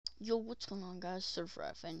Yo, what's going on, guys?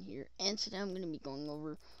 SurferFN here, and today I'm going to be going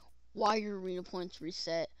over why your arena points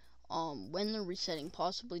reset, when they're resetting,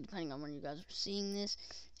 possibly depending on when you guys are seeing this,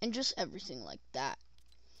 and just everything like that.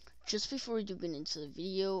 Just before we do get into the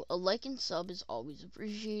video, a like and sub is always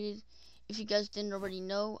appreciated. If you guys didn't already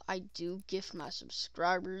know, I do gift my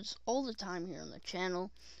subscribers all the time here on the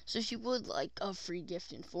channel. So if you would like a free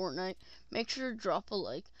gift in Fortnite, make sure to drop a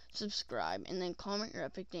like, subscribe, and then comment your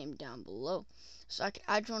epic name down below, so I can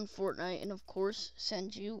add you on Fortnite and of course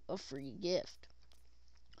send you a free gift.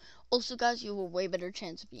 Also, guys, you have a way better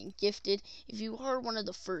chance of being gifted if you are one of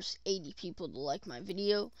the first 80 people to like my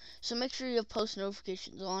video. So make sure you have post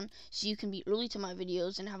notifications on so you can be early to my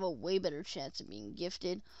videos and have a way better chance of being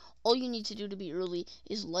gifted. All you need to do to be early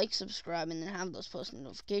is like, subscribe, and then have those post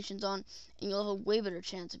notifications on, and you'll have a way better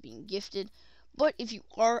chance of being gifted. But if you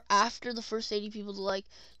are after the first 80 people to like,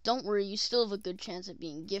 don't worry, you still have a good chance of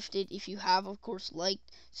being gifted if you have, of course, liked,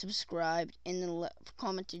 subscribed, and then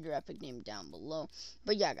commented your epic name down below.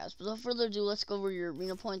 But yeah, guys, without further ado, let's go over your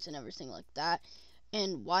arena points and everything like that,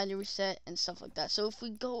 and why they reset and stuff like that. So if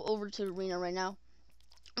we go over to the arena right now,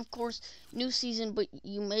 of course, new season, but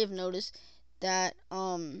you may have noticed that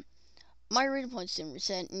my arena points didn't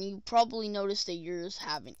reset, and you probably noticed that yours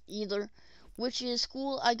haven't either, which is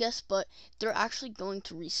cool, I guess, but they're actually going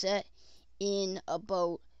to reset in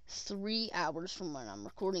about 3 hours from when I'm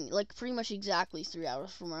recording it. Like, pretty much exactly 3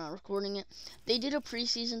 hours from when I'm recording it. They did a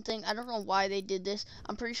preseason thing. I don't know why they did this.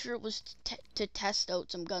 I'm pretty sure it was to test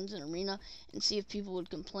out some guns in arena and see if people would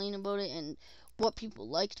complain about it and what people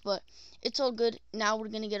liked, but it's all good. Now we're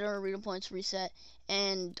gonna get our arena points reset,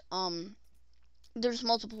 and there's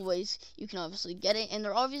multiple ways you can obviously get it, and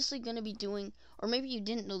they're obviously going to be doing, or maybe you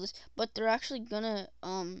didn't know this, but they're actually gonna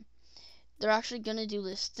do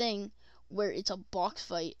this thing where it's a box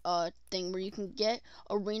fight thing where you can get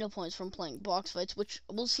arena points from playing box fights, which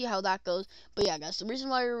we'll see how that goes. But yeah, guys, the reason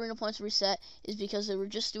why your arena points reset is because they were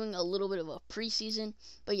just doing a little bit of a preseason.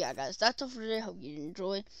 But yeah, guys, that's all for today. Hope you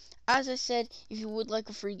enjoy. As I said, if you would like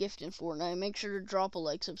a free gift in Fortnite, make sure to drop a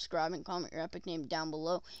like, subscribe, and comment your epic name down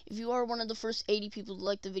below. If you are one of the first 80 people to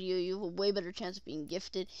like the video, you have a way better chance of being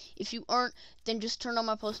gifted. If you aren't, then just turn on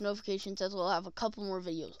my post notifications, as we'll have a couple more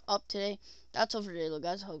videos up today. That's all for today, though,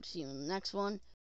 guys. I hope to see you in the next one.